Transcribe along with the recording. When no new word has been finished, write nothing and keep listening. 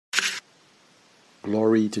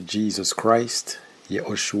Glory to Jesus Christ,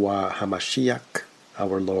 Yehoshua HaMashiach,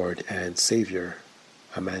 our Lord and Savior.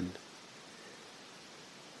 Amen.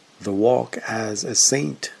 The walk as a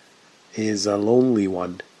saint is a lonely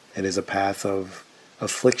one. It is a path of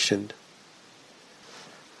affliction.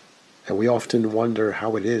 And we often wonder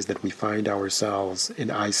how it is that we find ourselves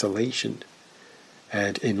in isolation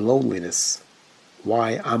and in loneliness.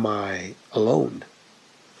 Why am I alone?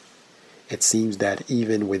 It seems that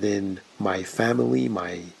even within my family,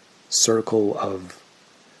 my circle of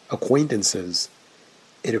acquaintances,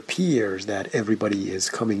 it appears that everybody is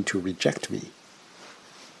coming to reject me.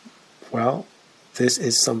 Well, this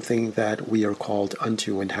is something that we are called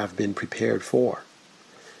unto and have been prepared for.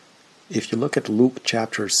 If you look at Luke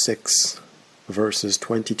chapter 6, verses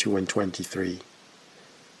 22 and 23,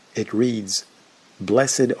 it reads,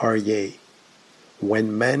 "Blessed are ye,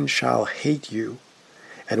 when men shall hate you,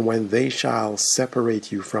 and when they shall separate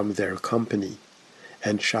you from their company,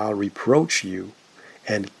 and shall reproach you,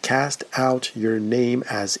 and cast out your name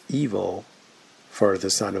as evil for the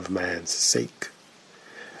Son of Man's sake."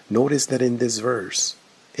 Notice that in this verse,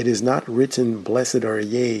 it is not written, "Blessed are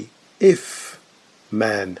ye if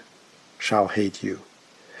man shall hate you,"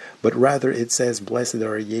 but rather it says, "Blessed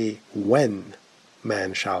are ye when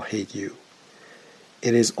man shall hate you."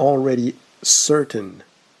 It is already certain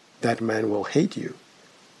that man will hate you,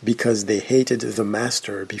 because they hated the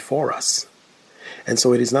Master before us. And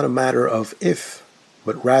so it is not a matter of if,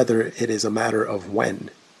 but rather it is a matter of when.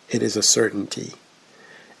 It is a certainty.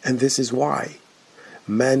 And this is why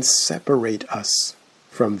men separate us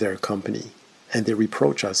from their company, and they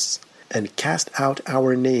reproach us and cast out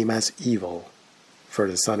our name as evil for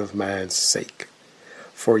the Son of Man's sake.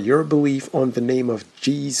 For your belief on the name of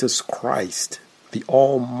Jesus Christ, the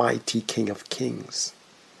Almighty King of Kings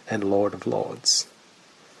and Lord of Lords.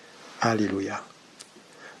 Alleluia.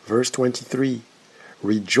 Verse 23,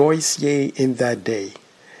 "Rejoice ye in that day,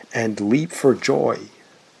 and leap for joy,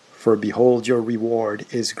 for behold your reward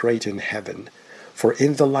is great in heaven. For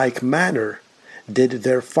in the like manner did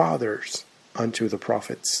their fathers unto the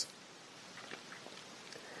prophets."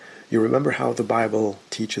 You remember how the Bible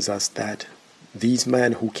teaches us that these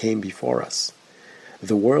men who came before us,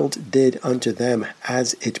 the world did unto them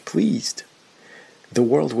as it pleased. The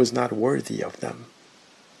world was not worthy of them.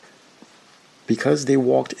 Because they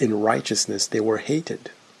walked in righteousness, they were hated.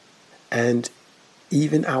 And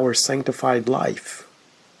even our sanctified life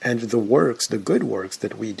and the works, the good works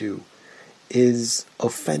that we do, is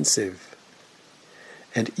offensive.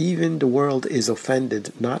 And even the world is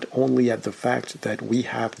offended not only at the fact that we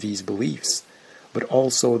have these beliefs, but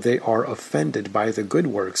also they are offended by the good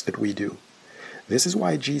works that we do. This is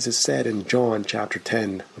why Jesus said in John chapter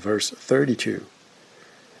 10, verse 32,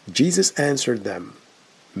 Jesus answered them,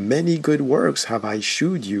 "Many good works have I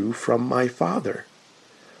shewed you from my Father.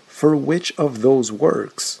 For which of those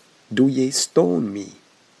works do ye stone me?"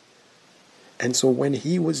 And so when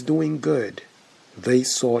he was doing good, they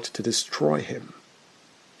sought to destroy him.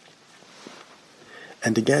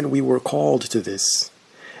 And again we were called to this.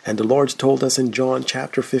 And the Lord told us in John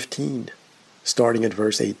chapter 15, starting at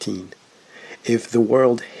verse 18, "If the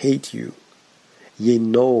world hate you, ye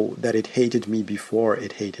know that it hated me before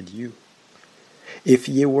it hated you. If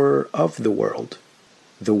ye were of the world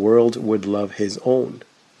would love his own.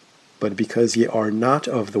 But because ye are not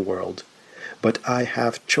of the world, but I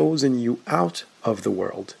have chosen you out of the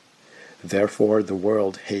world, therefore the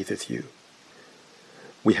world hateth you."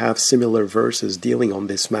 We have similar verses dealing on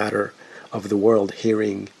this matter of the world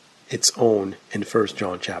hearing its own in 1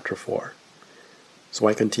 John chapter 4. So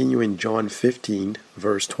I continue in John 15,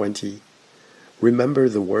 verse 20. "Remember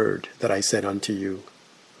the word that I said unto you,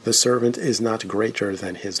 the servant is not greater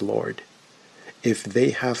than his Lord. If they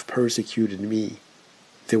have persecuted me,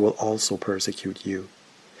 they will also persecute you.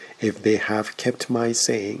 If they have kept my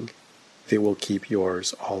saying, they will keep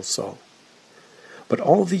yours also. But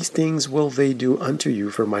all these things will they do unto you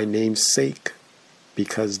for my name's sake,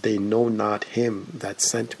 because they know not him that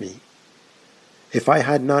sent me. If I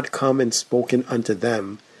had not come and spoken unto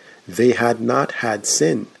them, they had not had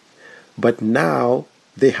sin, but now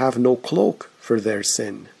they have no cloak for their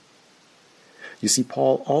sin." You see,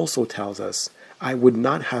 Paul also tells us, "I would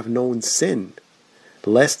not have known sin,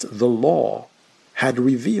 lest the law had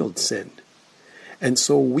revealed sin." And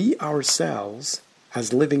so we ourselves,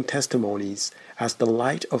 as living testimonies, as the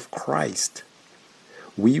light of Christ,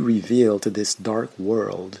 we reveal to this dark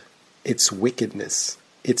world its wickedness,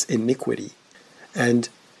 its iniquity. And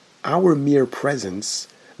our mere presence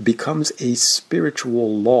becomes a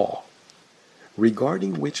spiritual law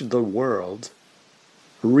regarding which the world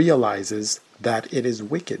realizes that it is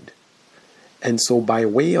wicked And so by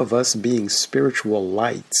way of us being spiritual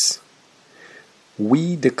lights,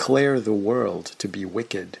 we declare the world to be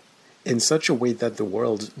wicked in such a way that the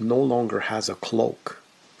world no longer has a cloak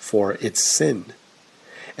for its sin.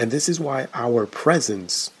 And this is why our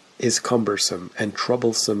presence is cumbersome and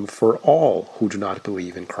troublesome for all who do not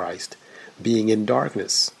believe in Christ, being in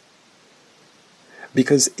darkness.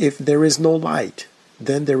 Because if there is no light,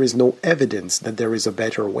 then there is no evidence that there is a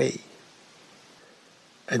better way.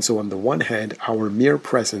 And so on the one hand, our mere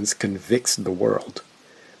presence convicts the world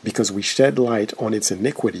because we shed light on its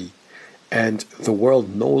iniquity, and the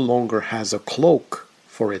world no longer has a cloak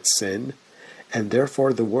for its sin, and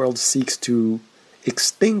therefore the world seeks to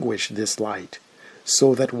extinguish this light,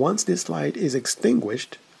 so that once this light is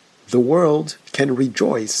extinguished, the world can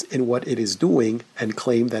rejoice in what it is doing and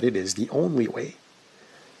claim that it is the only way.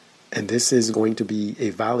 And this is going to be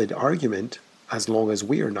a valid argument as long as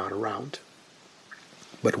we are not around.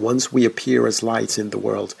 But once we appear as lights in the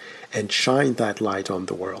world and shine that light on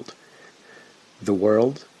the world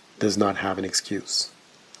does not have an excuse.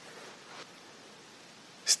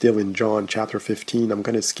 Still in John chapter 15, I'm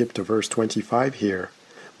going to skip to verse 25 here.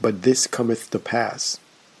 But this cometh to pass,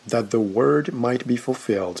 that the word might be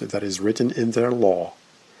fulfilled that is written in their law,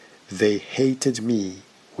 they hated me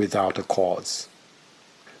without a cause.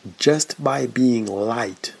 Just by being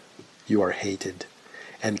light, you are hated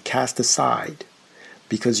and cast aside,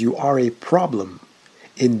 because you are a problem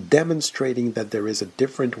in demonstrating that there is a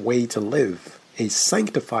different way to live, a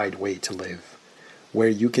sanctified way to live, where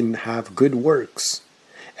you can have good works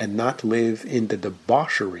and not live in the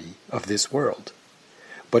debauchery of this world.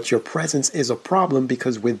 But your presence is a problem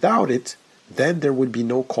because without it, then there would be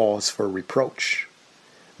no cause for reproach.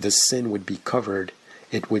 The sin would be covered,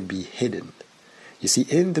 it would be hidden. You see,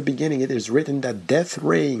 in the beginning it is written that death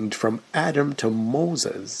reigned from Adam to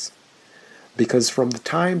Moses, because from the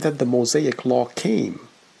time that the Mosaic law came,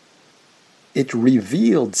 it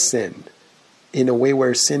revealed sin in a way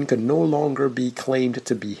where sin could no longer be claimed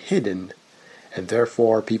to be hidden, and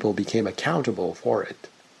therefore people became accountable for it.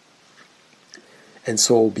 And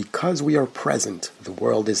so because we are present, the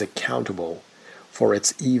world is accountable for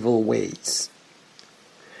its evil ways.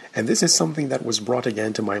 And this is something that was brought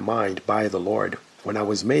again to my mind by the Lord when I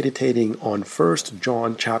was meditating on 1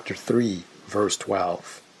 John chapter 3, verse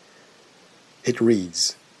 12. It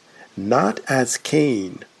reads, "Not as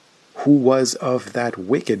Cain, who was of that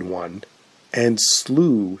wicked one, and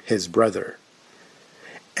slew his brother.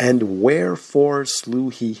 And wherefore slew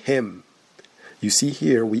he him?" You see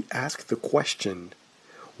here, we ask the question,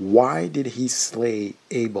 why did he slay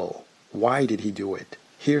Abel? Why did he do it?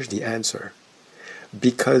 Here's the answer.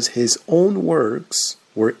 Because his own works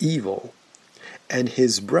were evil, and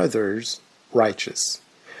his brother's righteous.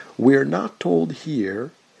 We're not told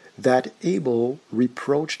here that Abel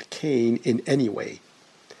reproached Cain in any way.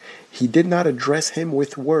 He did not address him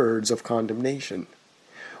with words of condemnation.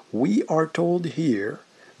 We are told here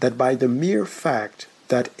that by the mere fact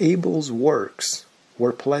that Abel's works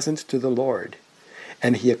were pleasant to the Lord,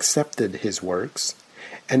 and he accepted his works,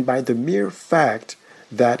 and by the mere fact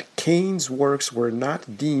that Cain's works were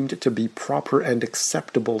not deemed to be proper and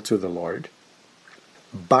acceptable to the Lord,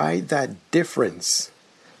 by that difference,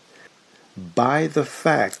 by the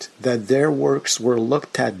fact that their works were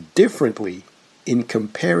looked at differently in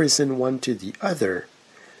comparison one to the other,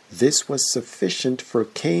 this was sufficient for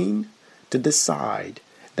Cain to decide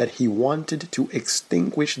that he wanted to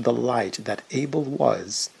extinguish the light that Abel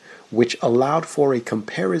was, which allowed for a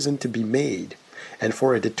comparison to be made and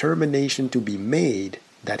for a determination to be made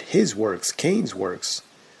that his works, Cain's works,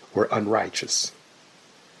 were unrighteous.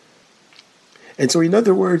 And so in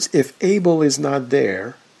other words, if Abel is not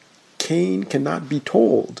there, Cain cannot be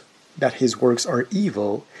told that his works are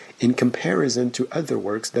evil in comparison to other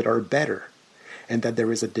works that are better, and that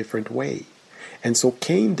there is a different way. And so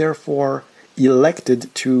Cain therefore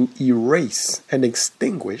elected to erase and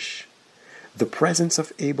extinguish the presence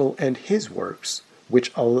of Abel and his works,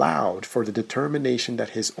 which allowed for the determination that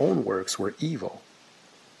his own works were evil.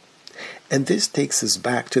 And this takes us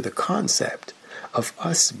back to the concept of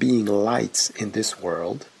us being lights in this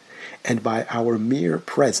world, and by our mere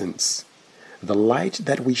presence, the light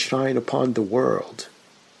that we shine upon the world,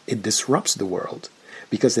 it disrupts the world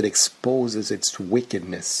because it exposes its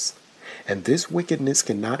wickedness. And this wickedness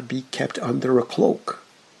cannot be kept under a cloak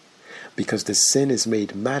because the sin is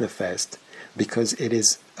made manifest, because it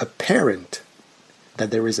is apparent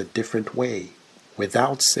that there is a different way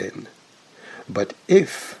without sin. But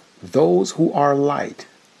if those who are light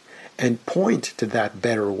and point to that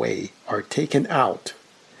better way are taken out,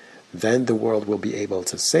 then the world will be able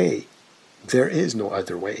to say, there is no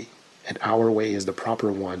other way, and our way is the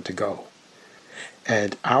proper one to go.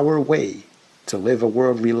 And our way to live a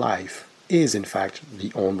worldly life is, in fact, the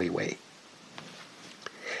only way.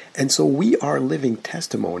 And so we are living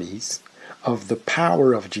testimonies of the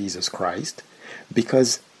power of Jesus Christ,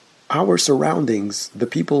 because our surroundings, the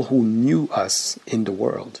people who knew us in the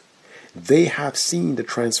world, they have seen the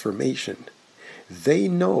transformation. They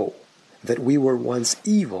know that we were once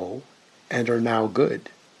evil and are now good.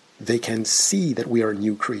 They can see that we are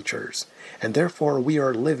new creatures, and therefore we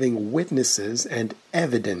are living witnesses and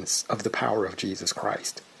evidence of the power of Jesus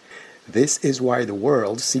Christ. This is why the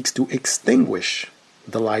world seeks to extinguish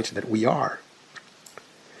the light that we are,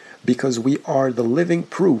 because we are the living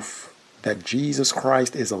proof that Jesus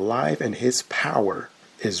Christ is alive and his power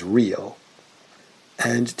is real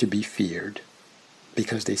and to be feared,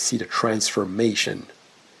 because they see the transformation.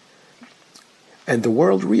 And the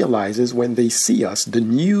world realizes when they see us, the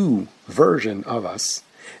new version of us,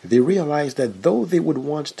 they realize that though they would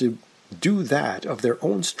want to do that of their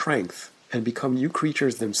own strength and become new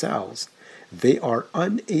creatures themselves, they are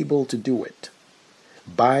unable to do it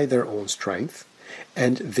by their own strength,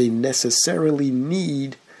 and they necessarily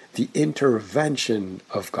need the intervention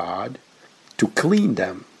of God to clean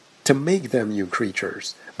them, to make them new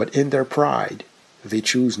creatures. But in their pride, they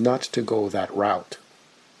choose not to go that route.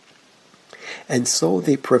 And so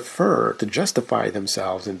they prefer to justify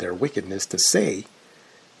themselves in their wickedness, to say,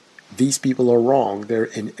 these people are wrong, they're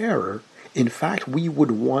in error. In fact, we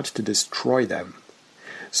would want to destroy them,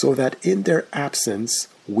 so that in their absence,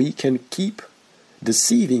 we can keep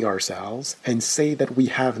deceiving ourselves and say that we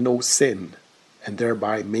have no sin, and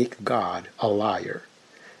thereby make God a liar.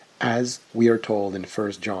 As we are told in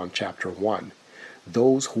 1 John chapter 1,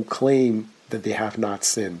 those who claim that they have not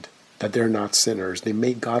sinned, that they're not sinners, they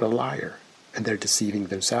make God a liar, and they're deceiving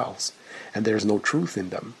themselves, and there's no truth in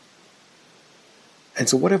them. And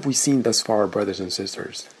so what have we seen thus far, brothers and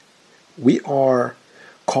sisters? We are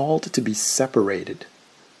called to be separated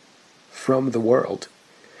from the world,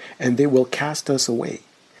 and they will cast us away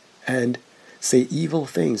and say evil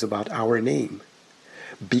things about our name.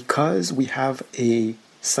 Because we have a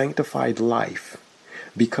sanctified life,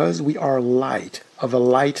 because we are light, of a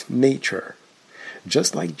light nature,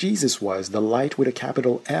 just like Jesus was, the light with a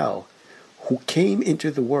capital L, who came into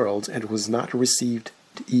the world and was not received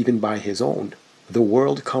even by his own. The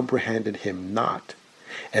world comprehended him not.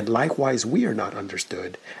 And likewise we are not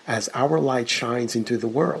understood, as our light shines into the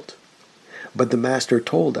world. But the Master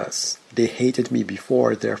told us, they hated me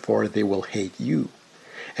before, therefore they will hate you,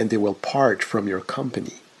 and they will part from your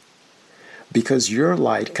company. Because your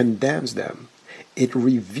light condemns them, it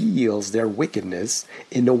reveals their wickedness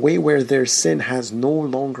in a way where their sin has no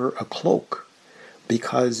longer a cloak,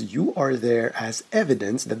 because you are there as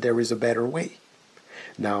evidence that there is a better way.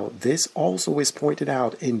 Now, this also is pointed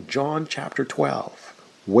out in John chapter 12,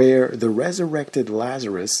 where the resurrected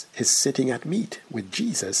Lazarus is sitting at meat with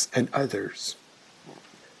Jesus and others.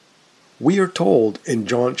 We are told in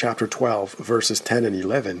John chapter 12, verses 10 and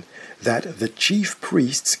 11, that the chief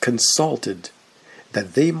priests consulted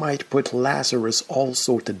that they might put Lazarus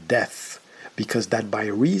also to death, because that by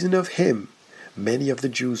reason of him many of the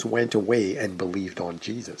Jews went away and believed on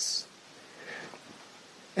Jesus.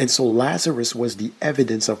 And so Lazarus was the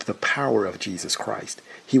evidence of the power of Jesus Christ.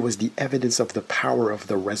 He was the evidence of the power of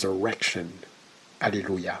the resurrection.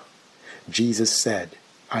 Alleluia. Jesus said,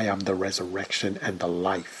 I am the resurrection and the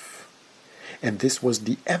life. And this was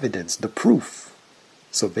the evidence, the proof.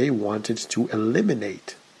 So they wanted to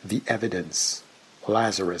eliminate the evidence,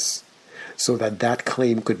 Lazarus, so that that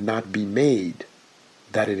claim could not be made,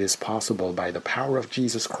 that it is possible by the power of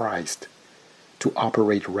Jesus Christ to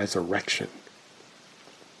operate resurrection.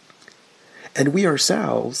 And we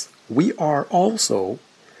ourselves, we are also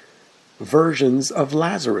versions of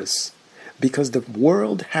Lazarus, because the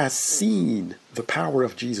world has seen the power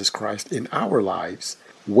of Jesus Christ in our lives,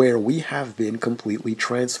 where we have been completely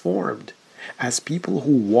transformed as people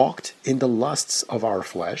who walked in the lusts of our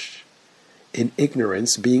flesh, in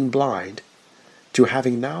ignorance, being blind, to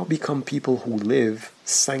having now become people who live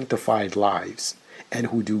sanctified lives and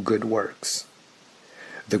who do good works.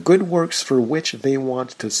 The good works for which they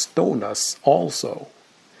want to stone us also.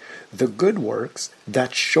 The good works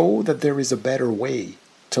that show that there is a better way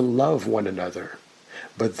to love one another.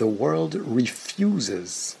 But the world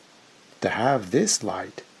refuses to have this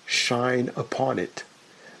light shine upon it,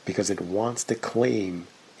 because it wants to claim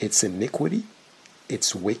its iniquity,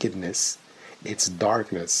 its wickedness, its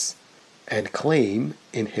darkness, and claim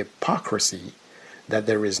in hypocrisy that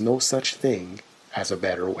there is no such thing as a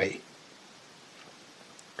better way.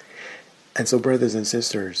 And so, brothers and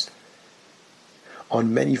sisters,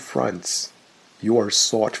 on many fronts, you are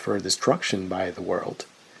sought for destruction by the world.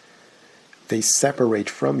 They separate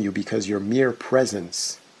from you because your mere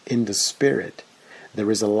presence in the Spirit,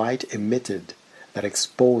 there is a light emitted that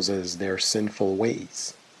exposes their sinful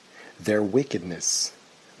ways, their wickedness,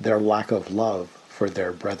 their lack of love for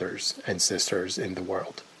their brothers and sisters in the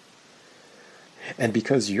world. And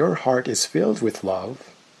because your heart is filled with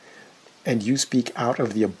love, and you speak out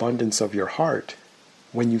of the abundance of your heart,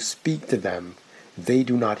 when you speak to them, they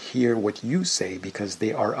do not hear what you say because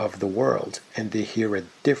they are of the world and they hear a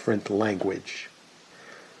different language,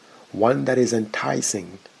 one that is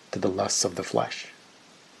enticing to the lusts of the flesh.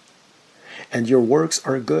 And your works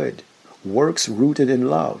are good, works rooted in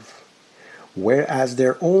love, whereas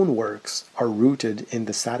their own works are rooted in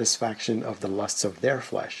the satisfaction of the lusts of their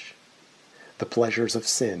flesh, the pleasures of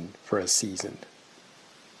sin for a season.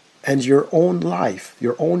 And your own life,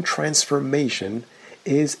 your own transformation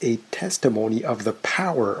is a testimony of the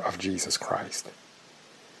power of Jesus Christ.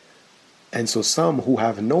 And so some who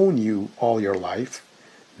have known you all your life,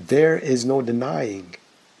 there is no denying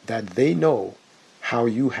that they know how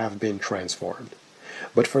you have been transformed.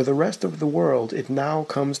 But for the rest of the world, it now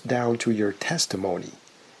comes down to your testimony.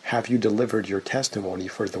 Have you delivered your testimony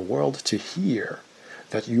for the world to hear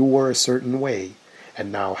that you were a certain way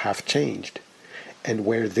and now have changed? And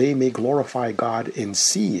where they may glorify God in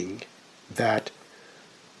seeing that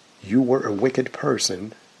you were a wicked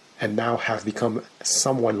person and now have become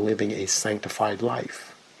someone living a sanctified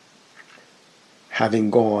life.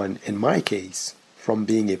 Having gone, in my case, from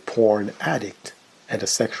being a porn addict and a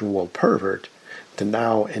sexual pervert to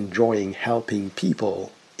now enjoying helping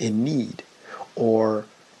people in need or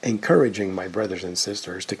encouraging my brothers and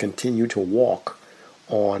sisters to continue to walk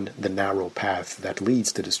on the narrow path that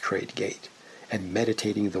leads to the straight gate and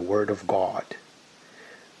meditating the Word of God,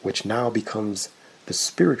 which now becomes the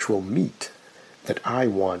spiritual meat that I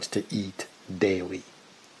want to eat daily.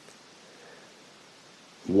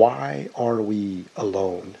 Why are we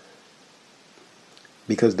alone?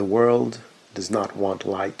 Because the world does not want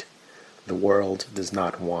light. The world does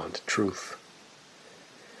not want truth.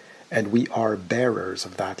 And we are bearers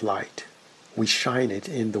of that light. We shine it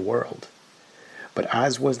in the world. But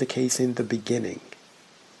as was the case in the beginning,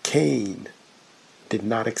 Cain did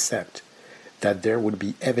not accept that there would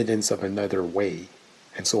be evidence of another way,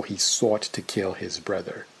 and so he sought to kill his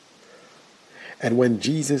brother. And when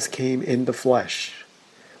Jesus came in the flesh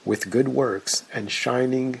with good works and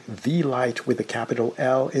shining the light with a capital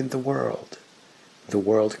L in the world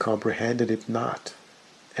comprehended it not,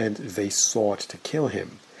 and they sought to kill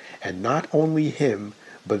him, and not only him,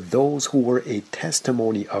 but those who were a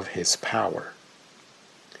testimony of his power.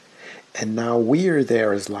 And now we are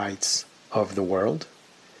there as lights of the world,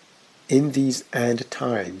 in these end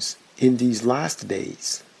times, in these last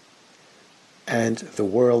days, and the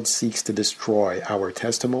world seeks to destroy our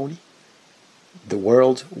testimony. The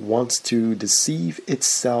world wants to deceive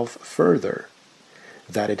itself further,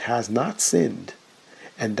 that it has not sinned,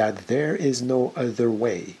 and that there is no other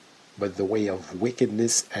way but the way of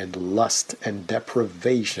wickedness and lust and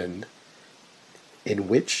deprivation in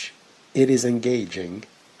which it is engaging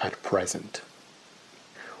at present.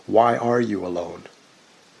 Why are you alone?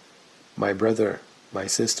 My brother, my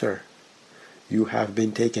sister, you have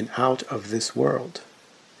been taken out of this world.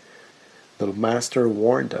 The Master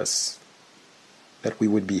warned us that we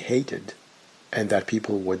would be hated and that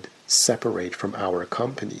people would separate from our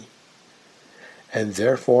company. And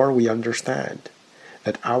therefore we understand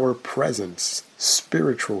that our presence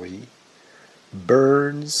spiritually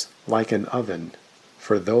burns like an oven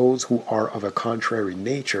for those who are of a contrary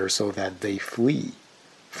nature, so that they flee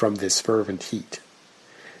from this fervent heat.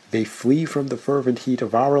 They flee from the fervent heat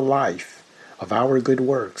of our life, of our good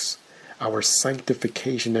works, our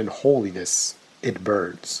sanctification and holiness. It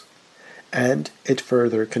burns. And it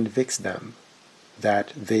further convicts them that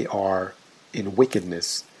they are in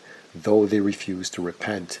wickedness, though they refuse to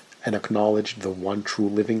repent and acknowledge the one true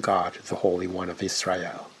living God, the Holy One of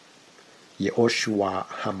Israel, Yehoshua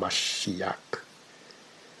HaMashiach.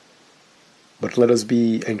 But let us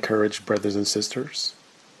be encouraged, brothers and sisters,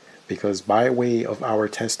 because by way of our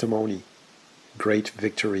testimony, great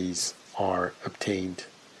victories are obtained.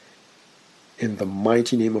 In the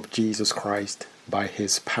mighty name of Jesus Christ, by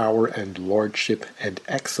his power and lordship and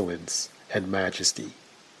excellence and majesty.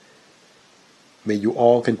 May you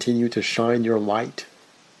all continue to shine your light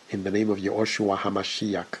in the name of Yehoshua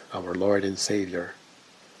HaMashiach, our Lord and Savior.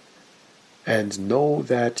 And know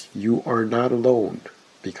that you are not alone,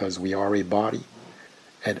 because we are a body,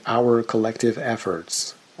 and our collective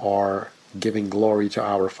efforts are giving glory to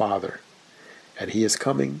our Father, and he is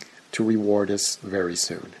coming to reward us very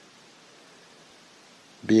soon.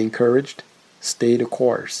 Be encouraged, stay the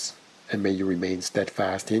course, and may you remain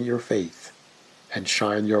steadfast in your faith and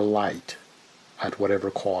shine your light at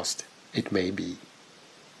whatever cost it may be.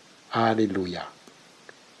 Alleluia.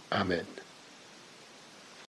 Amen.